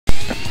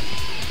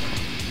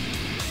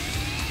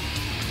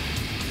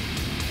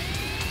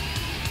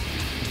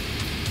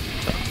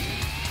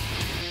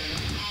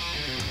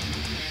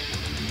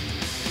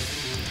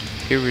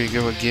Here we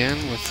go again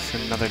with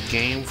another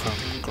game from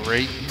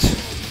GreatTaz.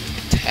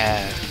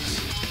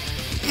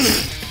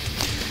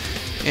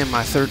 In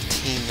my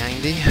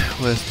 1390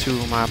 with two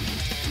of my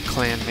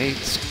clan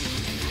mates,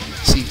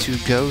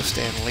 C2 Ghost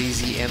and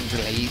Lazy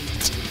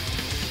Emulate.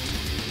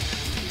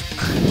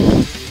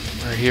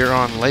 We're here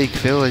on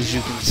Lakeville, as you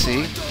can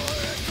see.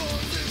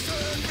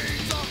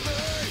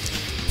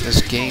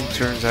 This game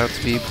turns out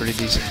to be a pretty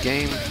decent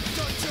game.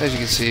 As you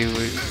can see,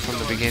 from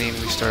the beginning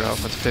we start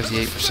off with a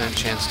 58%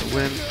 chance to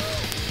win.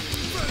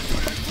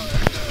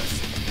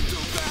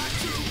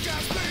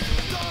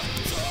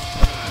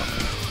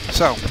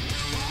 So,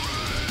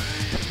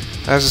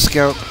 as a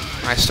scout,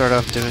 I start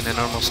off doing the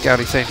normal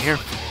scouty thing here.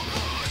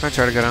 I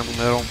try to go down the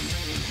middle,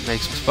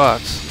 make some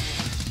spots.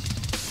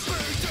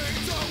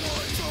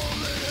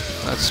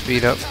 Let's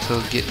speed up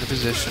to get in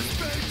position.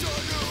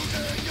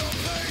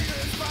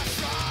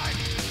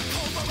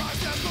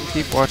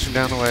 Keep watching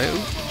down the way.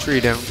 Ooh,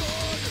 tree down.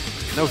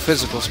 No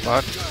physical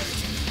spot.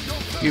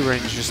 View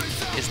range just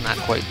is not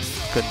quite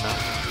good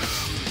enough.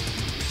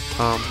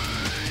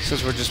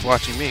 Since we're just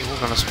watching me, we're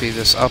going to speed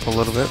this up a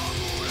little bit.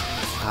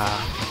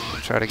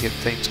 Try to get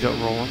things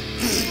rolling.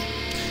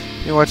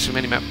 You watch the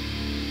minimap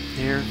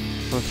here.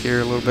 Look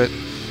here a little bit.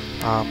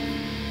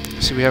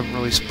 See, we haven't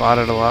really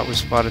spotted a lot. We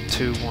spotted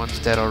two. One's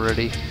dead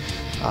already.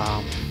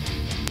 I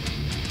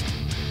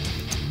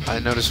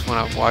noticed when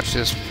I watched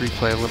this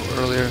replay a little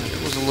earlier,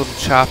 it was a little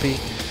choppy.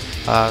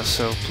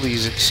 So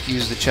please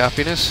excuse the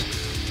choppiness.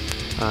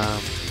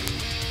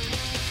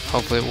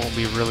 Hopefully it won't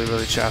be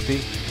really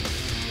choppy.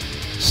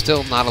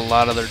 Still not a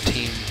lot of their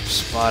team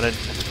spotted,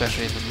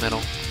 especially in the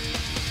middle.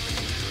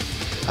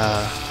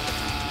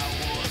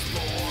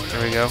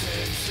 There we go.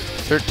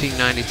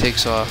 1390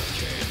 takes off.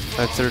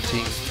 At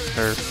 13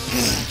 or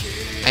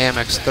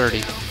AMX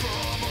 30.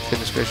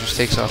 Goodness gracious,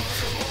 takes off.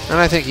 And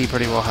I think he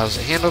pretty well has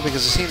it handled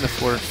because I seen the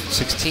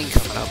 416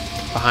 coming up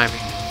behind me.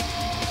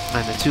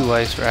 And the two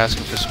lights were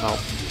asking for some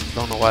help.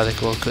 Don't know why they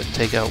couldn't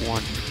take out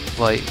one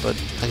light,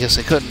 but I guess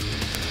they couldn't.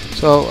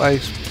 So I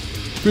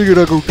figured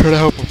I'd go try to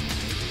help them.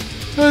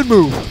 And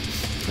move.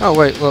 Oh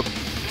wait, look.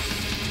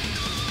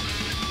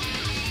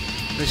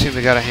 They seem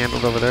they got it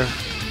handled over there.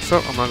 So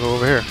I'm gonna go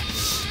over here.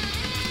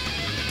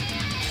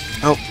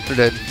 Oh, they're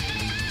dead.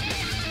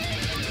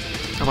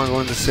 I'm gonna go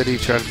in the city,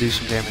 try to do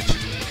some damage.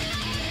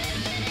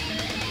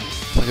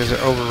 Because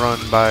they're overrun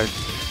by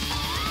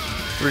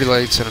 3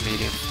 lights and a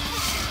medium.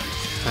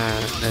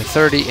 And the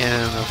 30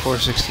 and the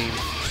 416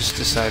 just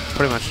decide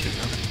pretty much to do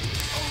nothing.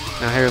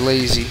 Now here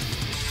Lazy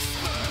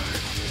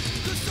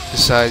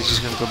decides he's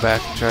gonna go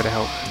back and try to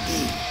help.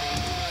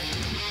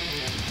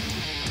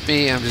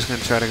 Me, I'm just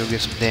gonna try to go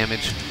get some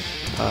damage.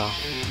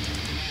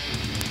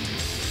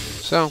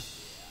 So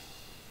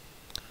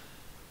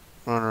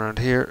run around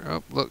here.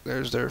 Oh, look,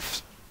 there's their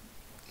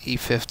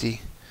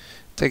E50.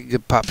 Take a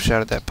good pop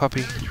shot at that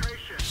puppy.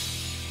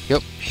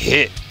 Yep,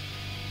 hit.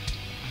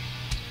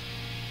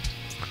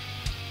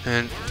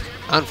 And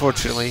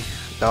unfortunately,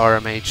 the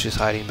RMH is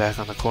hiding back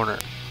on the corner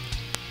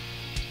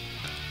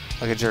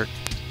like a jerk.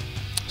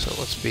 So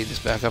let's speed this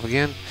back up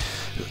again.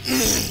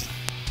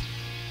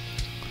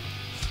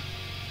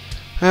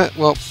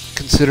 Well,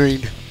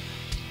 considering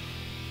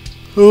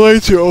the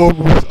lights are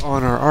almost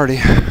on our Arti,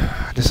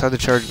 I decided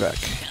to charge back.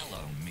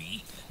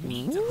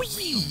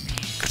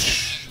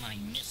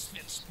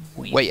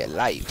 Way of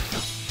Life.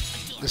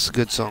 This is a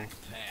good song,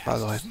 by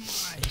the way.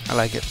 I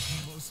like it.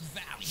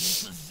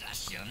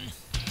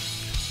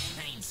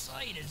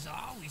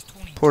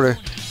 Porter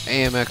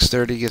AMX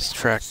 30 gets the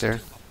track there.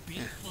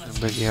 Yeah, no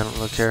biggie, I don't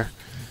really care.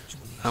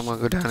 I'm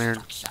gonna go down here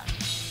and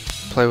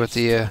play with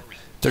the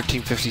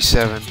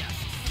 1357.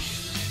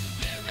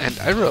 And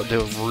I really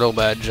do a real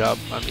bad job.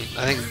 I mean,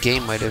 I think the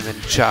game might have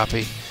been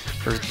choppy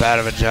for as bad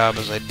of a job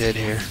as I did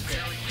here.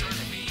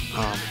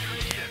 I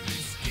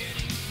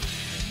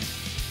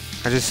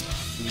just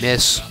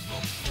miss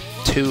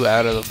 2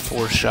 out of the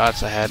 4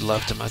 shots I had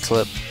left in my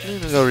clip. I'm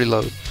gonna go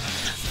reload.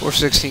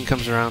 416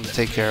 comes around to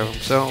take care of him.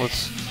 So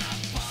let's.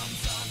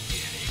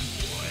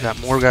 Got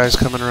more guys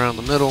coming around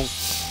the middle.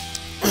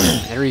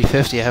 Their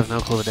E50, I have no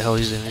clue what the hell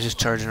he's doing. He's just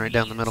charging right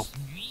down the middle,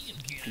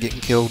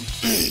 getting killed.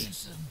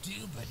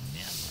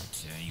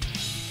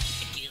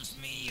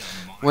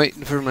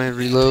 Waiting for my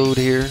reload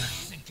here.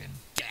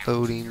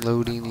 Loading.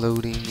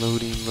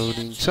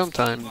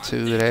 Sometime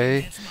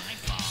today.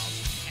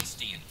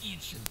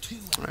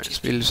 Alright,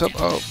 speed this up.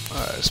 Oh,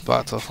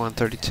 spots off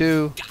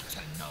 132.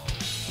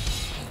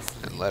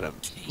 And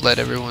let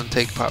everyone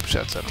take pop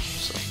shots at him.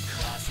 So,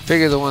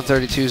 figure the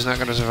 132 is not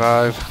going to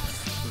survive.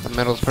 The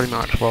middle's pretty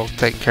much well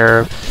taken care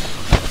of.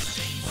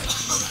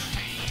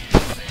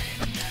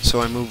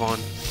 So I move on.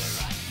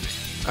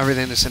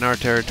 Everything that's in our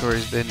territory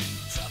has been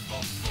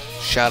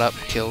shot up,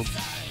 killed.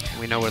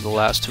 We know where the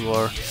last 2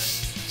 are.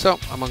 So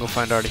I'm gonna go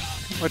find Arti,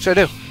 which I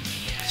do.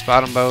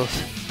 Spot them both.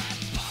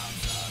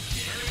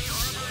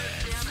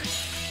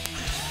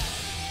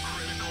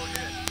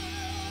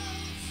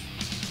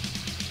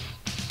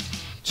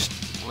 Just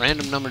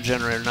random number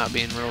generator not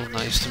being real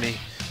nice to me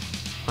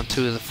on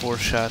 2 of the 4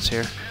 shots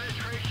here.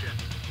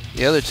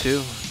 The other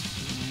 2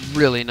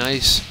 really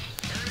nice.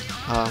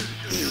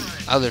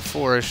 Other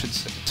 4, I should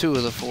say, 2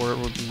 of the 4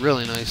 were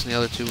really nice, and the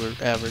other 2 were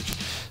average.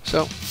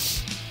 So,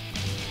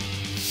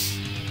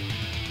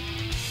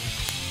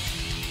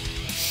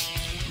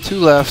 2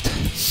 left.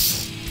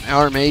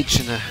 AMX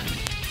and a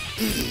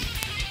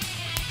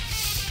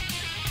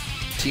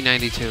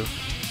T92.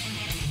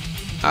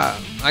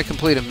 I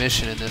complete a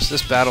mission in this.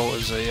 This battle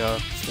is a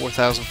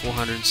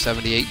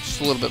 4,478,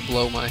 just a little bit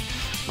below my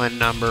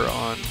number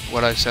on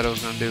what I said I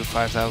was going to do,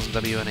 5,000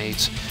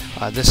 WN8s.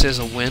 This is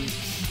a win.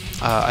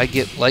 I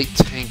get light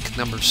tank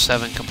number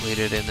 7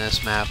 completed in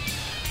this map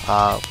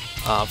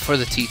for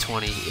the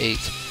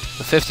T28.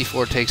 The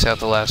 54 takes out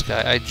the last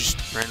guy. I just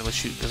randomly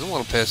shoot because I'm a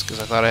little pissed because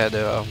I thought I had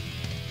to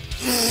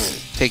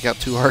take out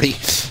 2 Arti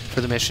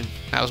for the mission.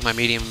 That was my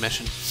medium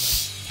mission.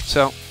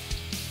 So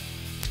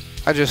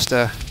I just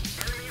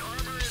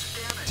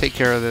take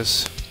care of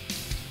this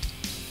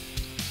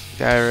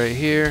guy right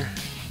here.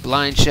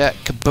 Blind shot,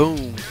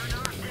 kaboom.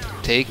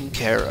 Taken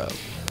care of.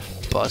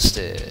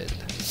 Busted.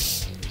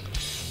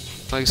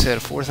 Like I said,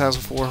 a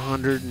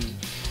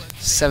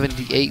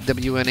 4,478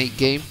 WN8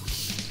 game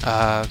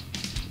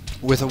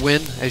with a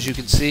win, as you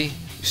can see.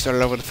 We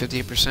started out with a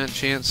 58%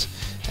 chance,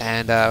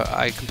 and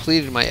I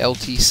completed my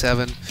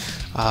LT-7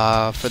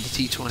 for the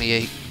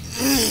T28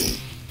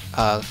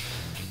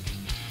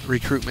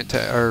 recruitment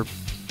or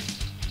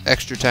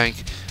extra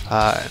tank,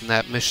 and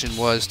that mission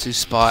was to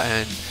spot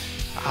and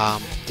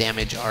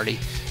damage Arti.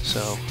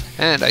 So,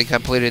 and I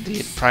completed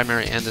the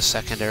primary and the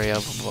secondary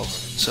of them both.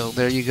 So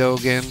there you go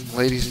again,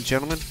 ladies and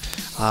gentlemen.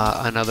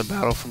 Another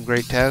battle from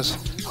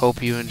GreatTaz.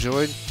 Hope you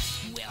enjoyed.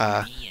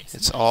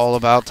 It's all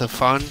about the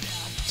fun.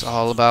 It's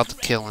all about the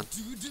killing.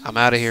 I'm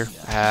out of here.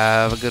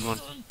 Have a good one.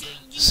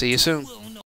 See you soon.